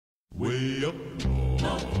Way up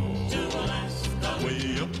north, to Alaska.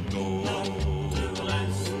 Way up north, to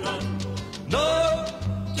Alaska.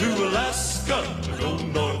 North to Alaska. Go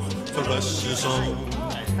north for precious home.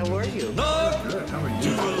 How are you? North How are you? to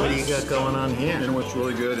What do you got going on here? You know what's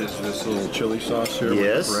really good is this little chili sauce here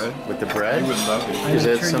Yes, with the bread. with the bread. You would love it. Is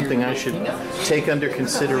that something I should take under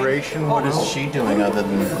consideration? What is she doing other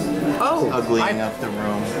than uglying up the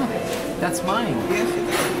room? That's mine.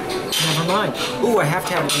 Never mind. Ooh, I have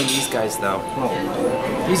to have one of these guys though.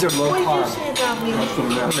 These are low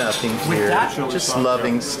carb. Nothing With here. that? Just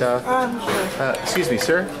loving stuff. Excuse me,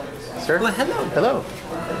 sir. Sir? Well, hello. Hello.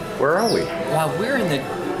 Where are we? Well, we're in the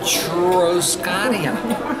Troscadia.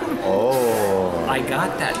 Oh. I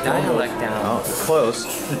got that dialect down. Oh, close.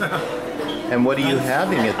 And what are you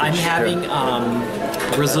having at the I'm having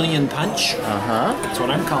Brazilian punch. Uh-huh. That's what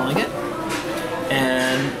I'm calling it.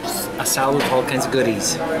 And a salad with all kinds of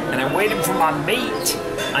goodies. And I'm waiting for my meat.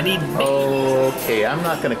 I need meat. Okay, I'm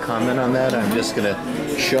not going to comment on that. I'm just going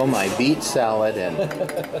to show my beet salad and...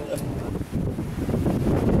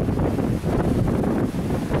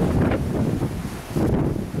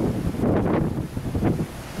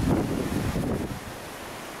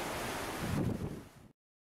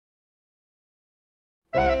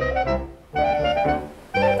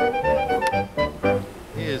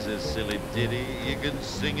 Here's a silly ditty, you can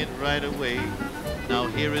sing it right away. Now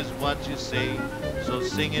here is what you say, so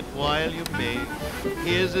sing it while you may.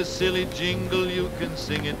 Here's a silly jingle, you can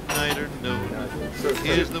sing it night or noon.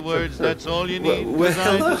 Here's the words, that's all you need. Well, 'Cause I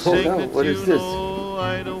hello. just sing No, the what is tune. this? Oh,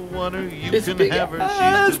 I don't want her, you It's can big. have her. It's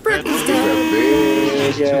She's too fat breakfast for me.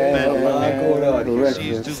 She's too fat for me.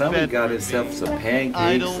 She's too Somebody fat got for himself me. some pancakes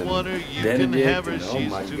I don't want her, you can Benedict, have her. and oh She's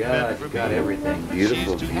my too God, fat for you got me. everything.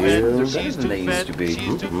 Beautiful She's too view. fat, Better she's than too they used fat, to be. she's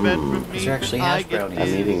too fat for me. These are actually hash I get brownies. I'm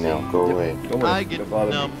eating now. Go away. I get I'm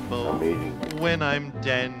numbo eating. when I'm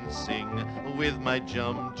dancing with my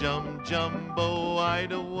jumbo. I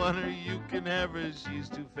don't want her, you can have her, she's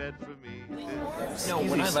too fat for me. No,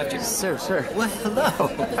 when I left you. Sir. Well, hello.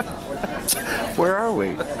 Where are we?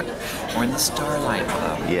 We're in the Starlight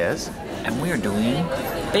Club. Yes. And we're doing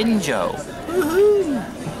Binjo.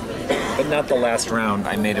 But not the last round.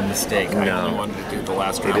 I made a mistake. I No. only wanted to do the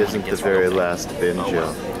last It round. isn't the very last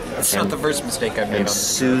binjo. It's not the first mistake I've made And on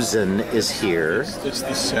Susan is here. It's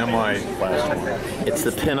the semi-last one. It's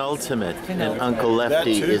the penultimate. And Uncle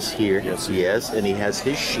Lefty That too? is here. Yes, and he has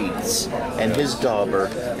his sheets and his dauber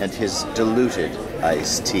and his diluted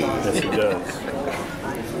iced tea. Yes, it does.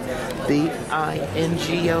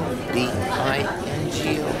 B-I-N-G-O,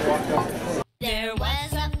 B-I-N-G-O. There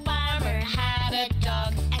was a farmer had a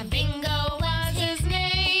dog, and Bingo was his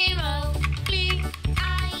name. Oh,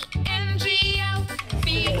 B-I-N-G-O,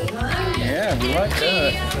 B-I-N-G-O. Yeah, we like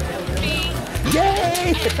that.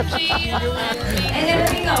 Yay! And there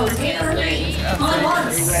he goes, Avery, on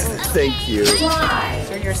once, Thank you. fly,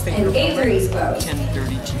 and Avery's boat.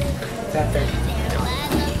 10:32.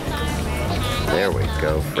 There we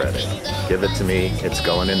go, Freddie. Give it to me. It's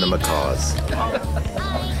going in the macaws.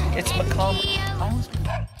 It's macaw.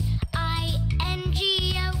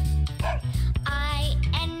 I-N-G-O,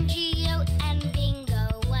 I-N-G-O, and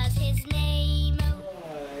Bingo was his name.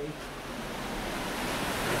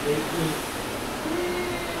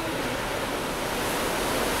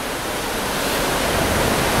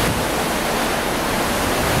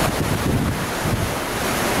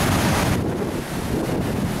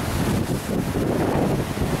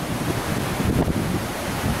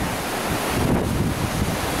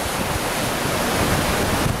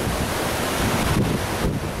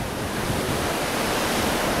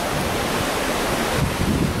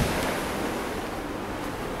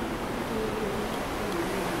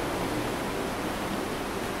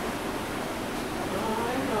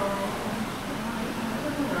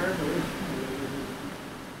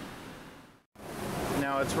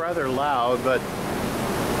 Now, it's rather loud, but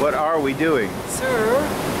what are we doing? Sir,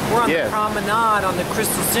 we're on Yes. the promenade on the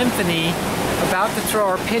Crystal Symphony, about to throw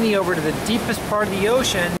our penny over to the deepest part of the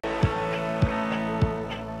ocean.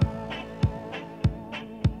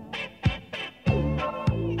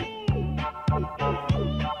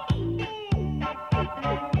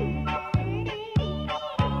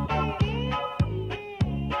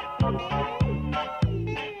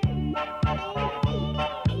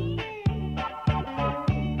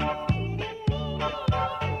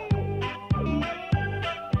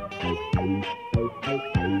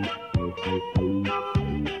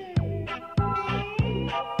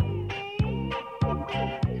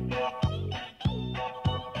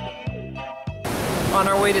 On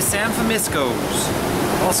our way to San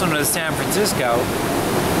Famisco's, also known as San Francisco.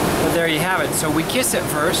 But there you have it. So we kiss it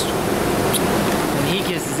first, and he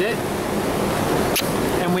kisses it.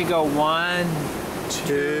 And we go 1,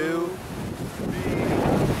 2.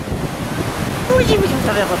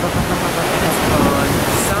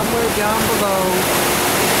 Somewhere down below,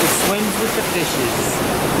 it swims with the fishes.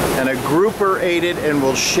 And a grouper ate it and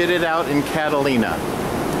will shit it out in Catalina.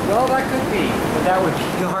 Well, that could be, but that would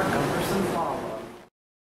be our cumbersome follow.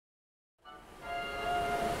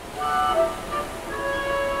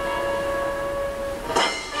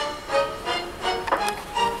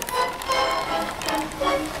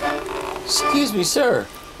 Excuse me, sir.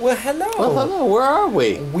 Well, hello. Well, hello. Where are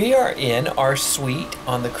we? We are in our suite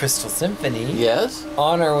on the Crystal Symphony. Yes.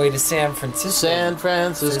 On our way to San Francisco. San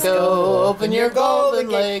Francisco, open your golden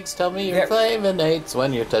legs. Tell me your flaming eights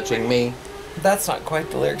when you're touching me. That's not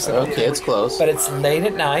quite the lyrics. Okay, it's close. But it's late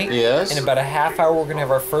at night. Yes. In about a half hour, we're going to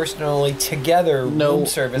have our first and only together room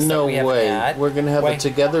service that we haven't had. We're going to have a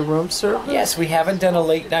together room service? Yes, we haven't done a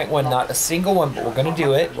late night one, not a single one, but we're going to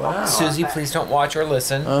do it. Wow. Susie, please don't watch or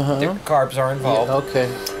listen. The carbs are involved. Yeah,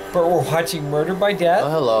 okay. But we're watching Murder by Death.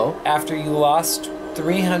 Hello. After you lost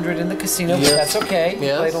 300 in the casino, but that's okay.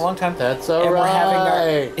 You played a long time. That's all and right. We're having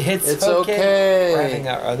our, it's okay. We're having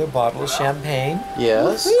our other bottle of champagne.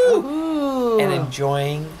 Yes. And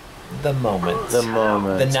enjoying the moment. The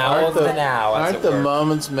moment. The now of the now, as Aren't the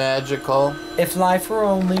moments magical? If life were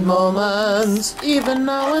only moments, even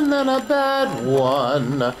now and then a bad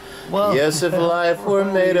one. Well, yes, if life were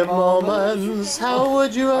made of moments, how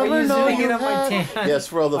would you ever know you had? Yes,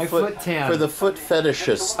 for all the foot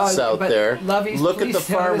fetishists out there. Look at the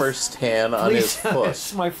farmer's tan on his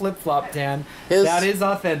foot. My flip-flop tan. His, that is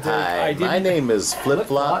authentic. Hi, my name is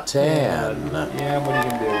Flip-Flop Tan. Yeah, what are you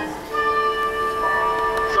gonna do?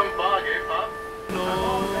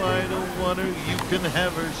 You can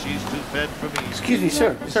have her, she's too fat for me. Excuse me,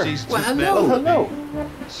 sir. She's too hello. hello.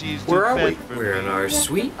 She's too Where are we? for We're me. in our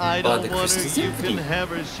suite I on don't the want Crystal her, you Symphony. can have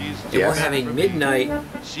her, she's too We're fat having for midnight me.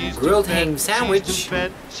 She's grilled too ham fat, sandwich she's too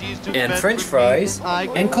fat, she's too and fat French for me. fries I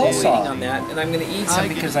and can coleslaw dig on that, and I'm going to eat some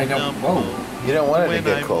because I don't. Whoa. You don't want it to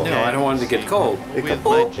get cold. No, I don't want it to get cold. With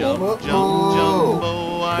my jumbo,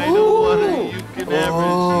 I don't want her, you can have her,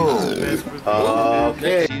 she's too fat for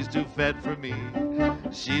me. Okay. She's too fat for me.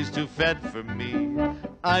 She's too fat for me.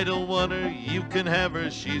 I don't want her, you can have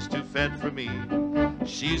her, she's too fat for me.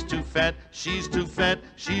 She's too fat, she's too fat,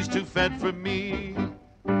 she's too fat for me.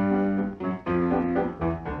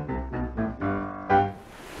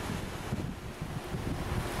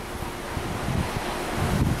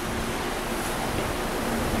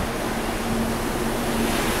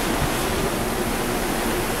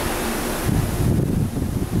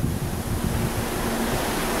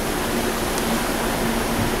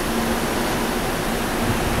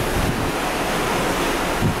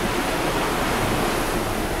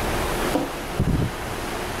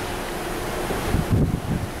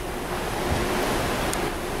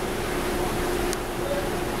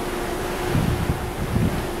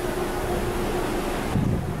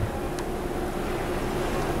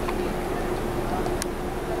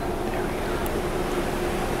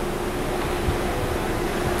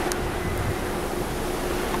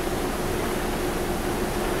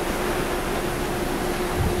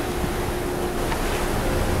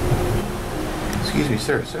 Excuse me,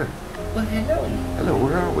 sir. Well, hello. Hello,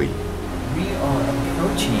 where are we? We are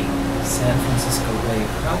approaching San Francisco Bay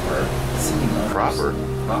proper, sitting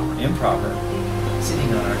on improper,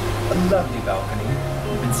 sitting on our lovely balcony.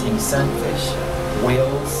 We've been seeing sunfish,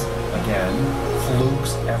 whales, again,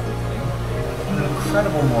 flukes, everything. An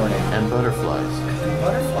incredible morning. And butterflies. And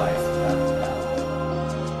butterflies.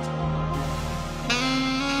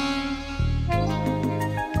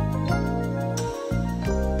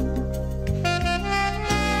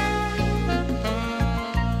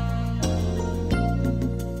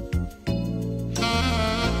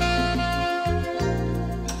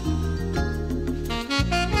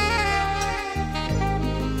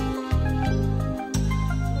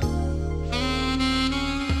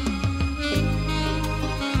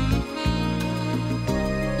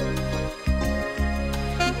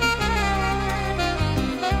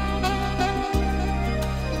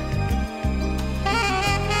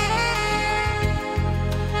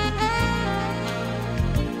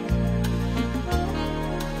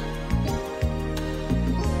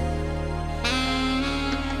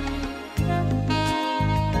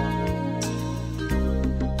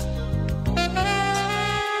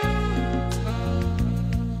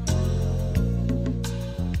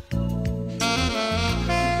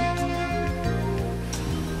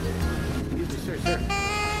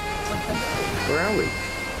 Where are we?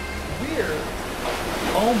 We're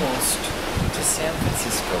almost to San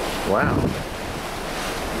Francisco. Wow.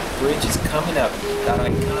 bridge is coming up. That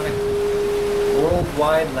iconic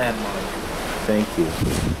worldwide landmark. Thank you.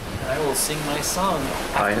 I will sing my song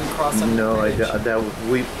after we cross on no, the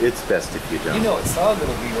bridge. it's best if you don't. You know what song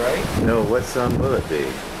it'll be, right? No, what song will it be?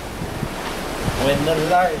 When the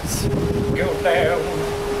lights go down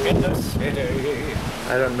in the city,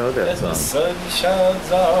 I don't know that and song. the sun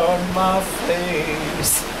shines on my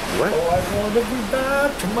face. What? Oh, I want to be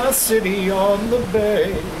back to my city on the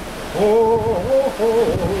bay. Oh.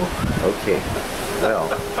 Okay. Well,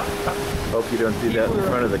 hope you don't do that in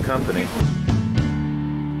front of the company.